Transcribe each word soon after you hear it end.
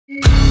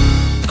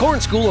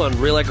Corn School on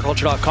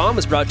RealAgriculture.com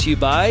is brought to you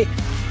by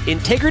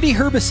Integrity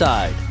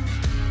Herbicide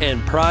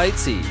and Pride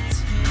Seeds.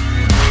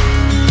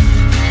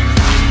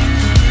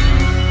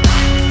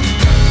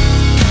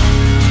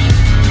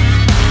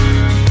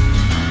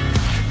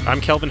 I'm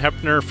Kelvin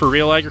Hepner for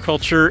Real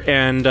Agriculture,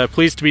 and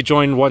pleased to be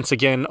joined once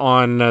again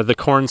on the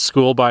Corn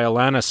School by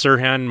Alana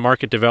Serhan,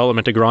 Market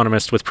Development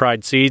Agronomist with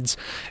Pride Seeds.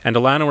 And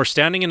Alana, we're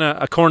standing in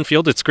a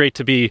cornfield. It's great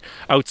to be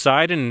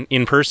outside and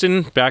in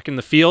person, back in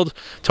the field,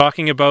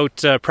 talking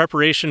about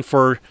preparation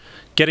for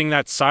getting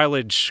that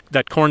silage,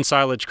 that corn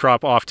silage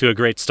crop off to a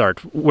great start.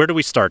 Where do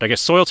we start? I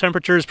guess soil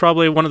temperature is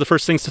probably one of the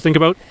first things to think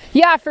about.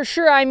 Yeah, for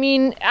sure. I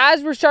mean,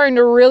 as we're starting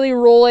to really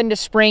roll into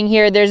spring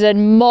here, there's a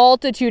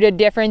multitude of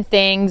different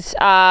things,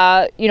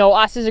 you know,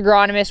 us as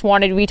agronomists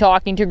wanted to be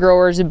talking to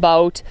growers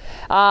about.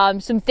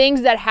 Some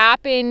things that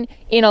happen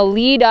in a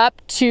lead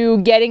up to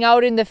getting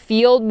out in the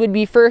field would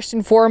be, first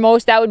and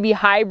foremost, that would be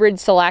hybrid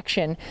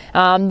selection.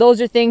 Those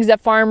are things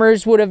that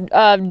farmers would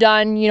have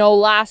done, you know,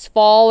 last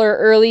fall or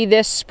early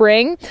this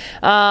spring.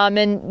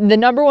 And the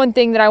number one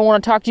thing that I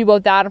want to talk to you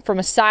about that from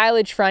a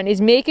silage front is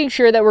making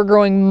sure that we're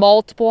growing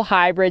multiple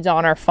hybrids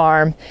on our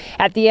farm.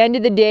 At the end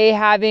of the day,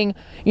 having,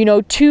 you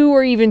know, 2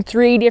 or even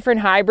 3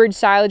 different hybrids,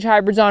 silage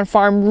hybrids on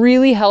farm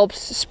really helps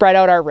spread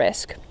out our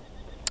risk.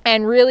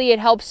 And really it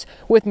helps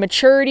with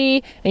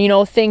maturity and, you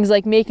know, things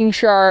like making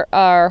sure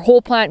our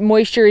whole plant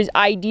moisture is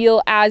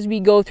ideal as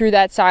we go through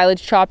that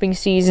silage chopping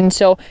season.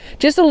 So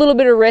just a little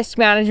bit of risk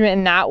management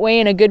in that way,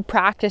 and a good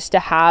practice to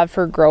have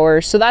for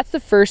growers. So that's the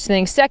first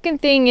thing.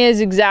 Second thing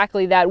is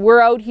exactly that.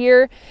 We're out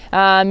here,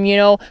 you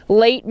know,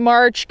 late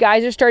March,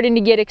 guys are starting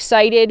to get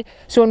excited.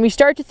 So when we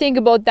start to think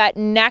about that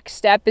next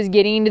step is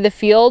getting into the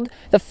field,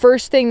 the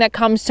first thing that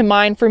comes to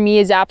mind for me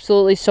is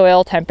absolutely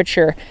soil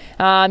temperature.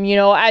 You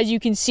know, as you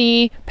can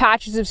see,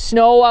 patches of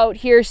snow out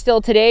here still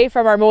today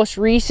from our most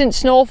recent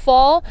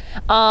snowfall,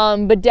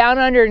 but down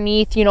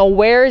underneath, you know,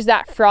 where is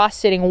that frost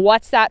sitting?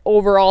 What's that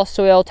overall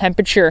soil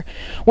temperature?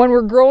 When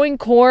we're growing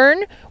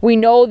corn, we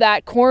know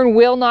that corn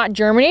will not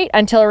germinate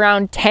until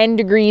around 10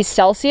 degrees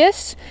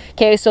Celsius.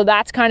 Okay, so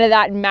that's kind of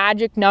that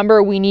magic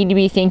number we need to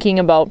be thinking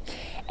about.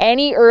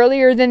 Any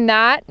earlier than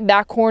that,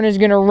 that corn is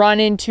going to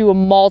run into a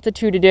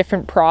multitude of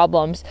different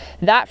problems.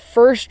 That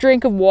first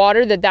drink of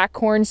water that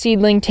corn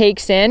seedling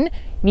takes in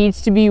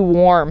needs to be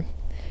warm.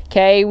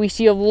 Okay, we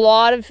see a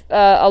lot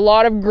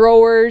of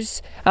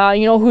growers,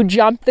 you know, who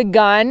jump the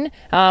gun,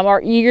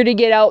 are eager to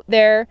get out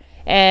there,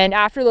 and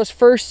after those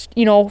first,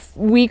 you know,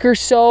 week or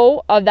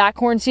so of that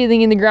corn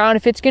seedling in the ground,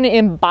 if it's going to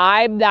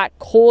imbibe that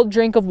cold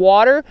drink of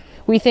water,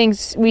 we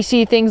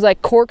see things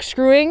like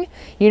corkscrewing.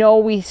 You know,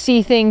 we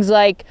see things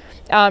like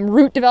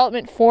root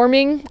development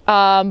forming,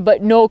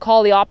 but no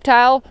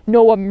coleoptile,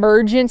 no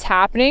emergence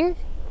happening.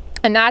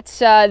 And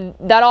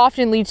that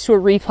often leads to a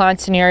replant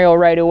scenario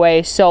right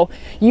away. So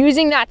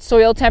using that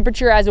soil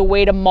temperature as a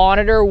way to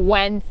monitor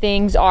when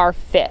things are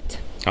fit.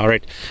 All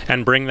right,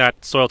 and bring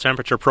that soil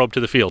temperature probe to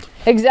the field.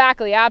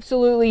 Exactly,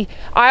 absolutely.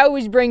 I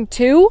always bring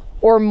 2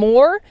 or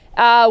more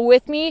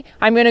with me.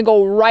 I'm gonna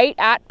go right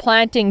at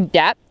planting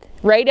depth,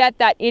 right at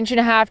that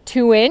 1.5 to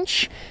 2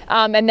 inch,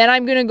 and then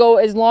I'm gonna go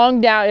as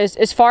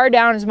far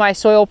down as my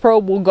soil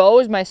probe will go,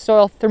 as my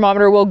soil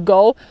thermometer will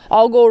go.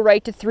 I'll go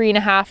right to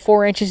 3.5 to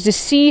 4 inches to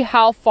see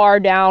how far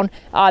down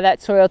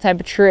that soil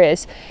temperature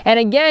is. And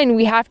again,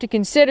 we have to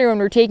consider when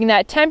we're taking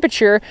that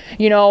temperature,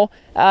 you know,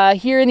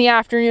 here in the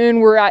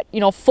afternoon we're at,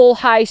 you know, full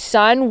high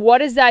sun.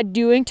 What is that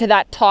doing to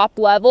that top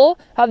level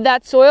of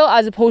that soil,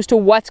 as opposed to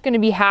what's going to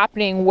be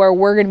happening where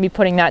we're going to be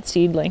putting that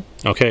seedling?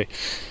 Okay.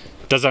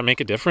 Does that make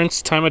a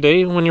difference time of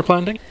day when you're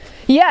planting?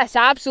 Yes,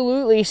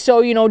 absolutely.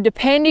 So, you know,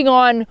 depending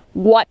on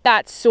what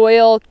that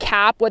soil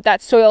cap, what that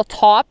soil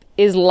top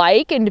is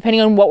like, and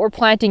depending on what we're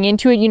planting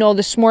into it, you know,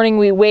 this morning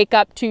we wake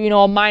up to, you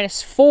know, a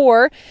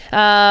 -4,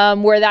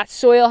 where that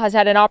soil has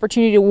had an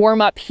opportunity to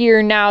warm up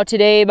here now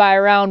today by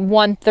around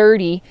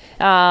 1:30.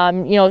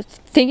 You know,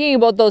 thinking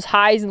about those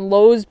highs and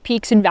lows,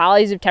 peaks and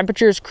valleys of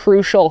temperature is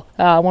crucial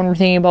when we're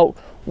thinking about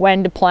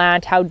when to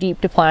plant, how deep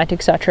to plant,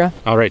 etc.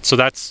 All right, so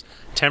that's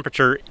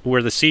temperature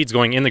where the seed's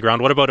going in the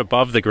ground. What about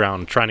above the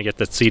ground, trying to get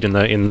that seed in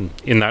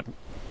that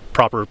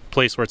proper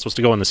place where it's supposed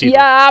to go in the seed?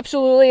 Yeah,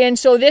 absolutely. And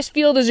so this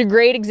field is a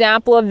great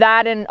example of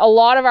that, and a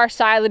lot of our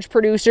silage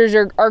producers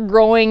are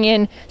growing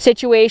in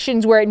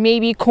situations where it may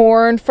be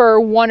corn for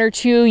 1 or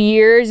 2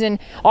 years, and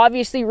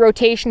obviously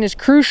rotation is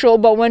crucial.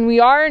 But when we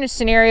are in a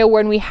scenario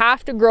when we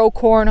have to grow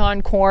corn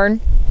on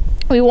corn,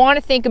 we want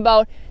to think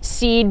about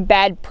seed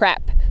bed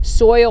prep,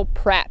 soil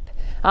prep.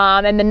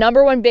 And the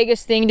number one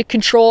biggest thing to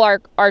control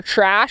our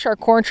trash, our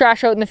corn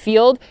trash out in the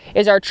field,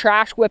 is our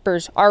trash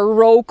whippers, our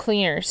row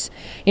cleaners.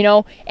 You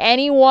know,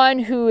 anyone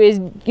who is,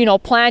 you know,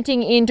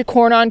 planting into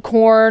corn on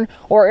corn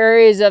or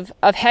areas of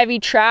heavy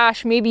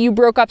trash, maybe you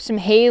broke up some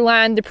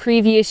hayland the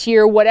previous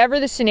year, whatever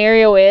the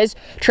scenario is,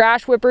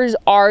 trash whippers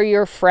are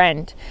your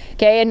friend.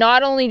 Okay, and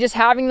not only just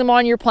having them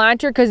on your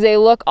planter because they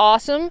look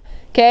awesome,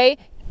 okay,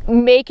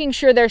 making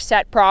sure they're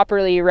set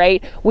properly,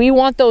 right? We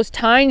want those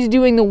tines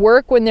doing the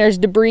work when there's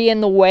debris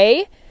in the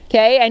way,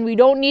 okay? And we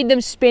don't need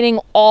them spinning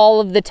all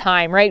of the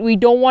time, right? We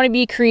don't want to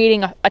be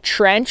creating a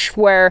trench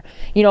where,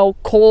 you know,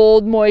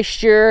 cold,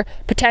 moisture,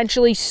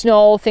 potentially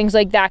snow, things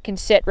like that can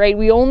sit, right?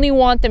 We only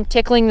want them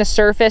tickling the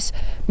surface,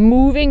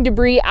 moving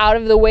debris out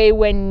of the way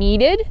when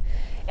needed.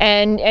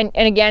 And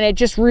again, it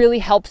just really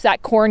helps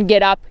that corn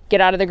get up, get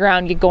out of the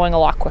ground, get going a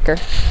lot quicker.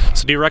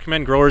 So do you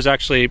recommend growers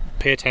actually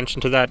pay attention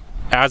to that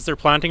as they're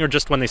planting or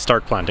just when they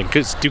start planting?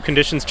 Because do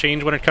conditions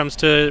change when it comes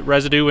to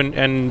residue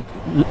and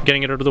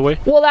getting it out of the way?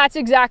 Well, that's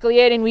exactly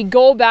it. And we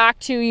go back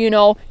to, you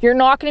know, you're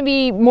not going to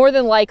be, more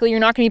than likely, you're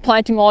not going to be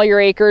planting all your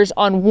acres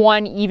on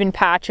one even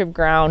patch of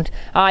ground.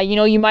 You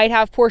know, you might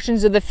have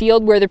portions of the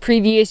field where the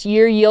previous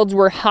year yields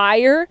were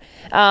higher.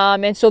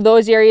 And so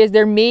those areas,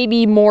 there may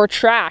be more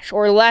trash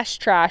or less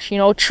trash, you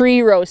know,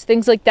 tree rows,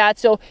 things like that.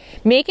 So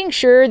making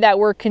sure that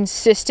we're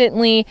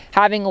consistently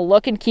having a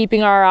look and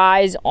keeping our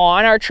eyes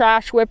on our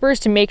trash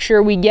whippers to make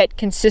sure we get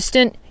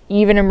consistent,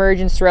 even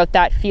emergence throughout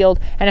that field.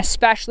 And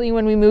especially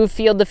when we move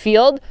field to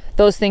field,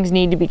 those things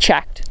need to be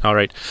checked. All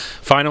right.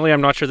 Finally, I'm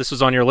not sure this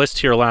was on your list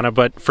here, Alana,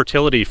 but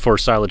fertility for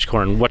silage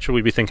corn, what should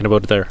we be thinking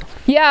about there?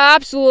 Yeah,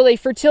 absolutely.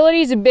 Fertility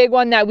is a big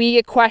one that we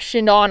get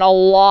questioned on a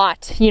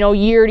lot, you know,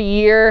 year to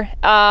year.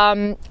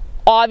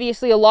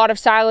 Obviously, a lot of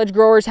silage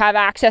growers have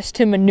access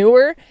to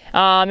manure,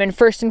 and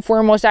first and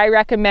foremost, I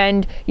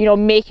recommend, you know,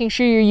 making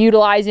sure you're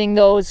utilizing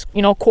those,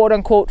 you know, quote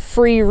unquote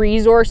free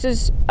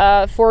resources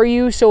for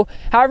you. So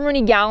however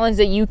many gallons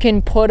that you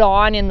can put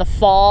on in the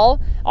fall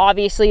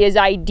obviously is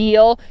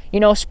ideal. You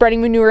know,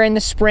 spreading manure in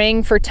the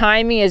spring for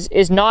timing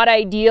is not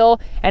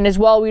ideal, and as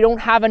well, we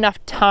don't have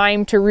enough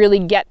time to really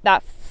get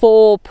that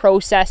full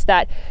process,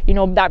 that, you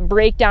know, that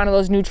breakdown of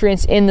those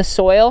nutrients in the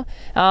soil.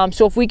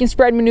 So if we can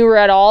spread manure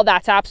at all,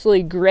 that's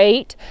absolutely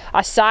great.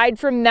 Aside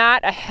from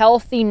that, a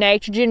healthy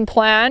nitrogen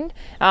plan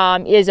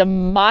is a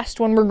must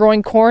when we're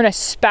growing corn,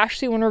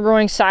 especially when we're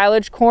growing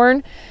silage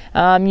corn.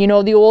 You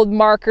know, the old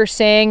marker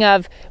saying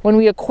of when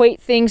we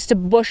equate things to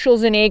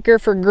bushels an acre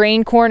for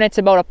grain corn, it's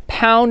about a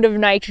pound of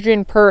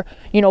nitrogen per,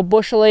 you know,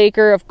 bushel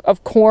acre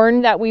of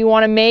corn that we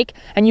want to make.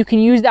 And you can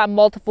use that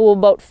multiple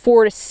about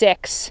 4 to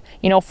 6,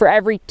 you know, for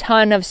every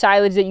ton of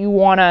silage that you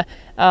want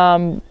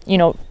to, you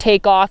know,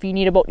 take off. You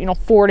need about, you know,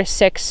 4 to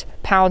 6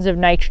 pounds of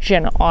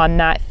nitrogen on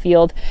that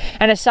field.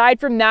 And aside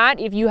from that,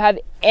 if you have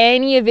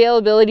any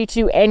availability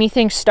to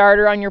anything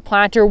starter on your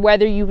planter,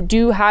 whether you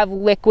do have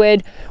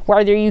liquid,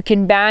 whether you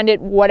can band it,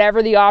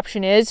 whatever the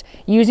option is,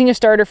 using a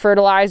starter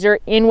fertilizer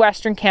in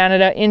Western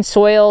Canada in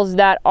soils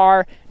that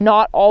are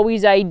not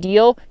always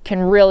ideal can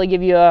really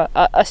give you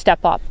a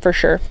step up for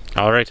sure.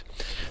 All right.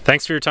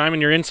 Thanks for your time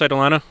and your insight,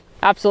 Alana.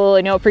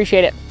 Absolutely. No,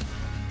 appreciate it.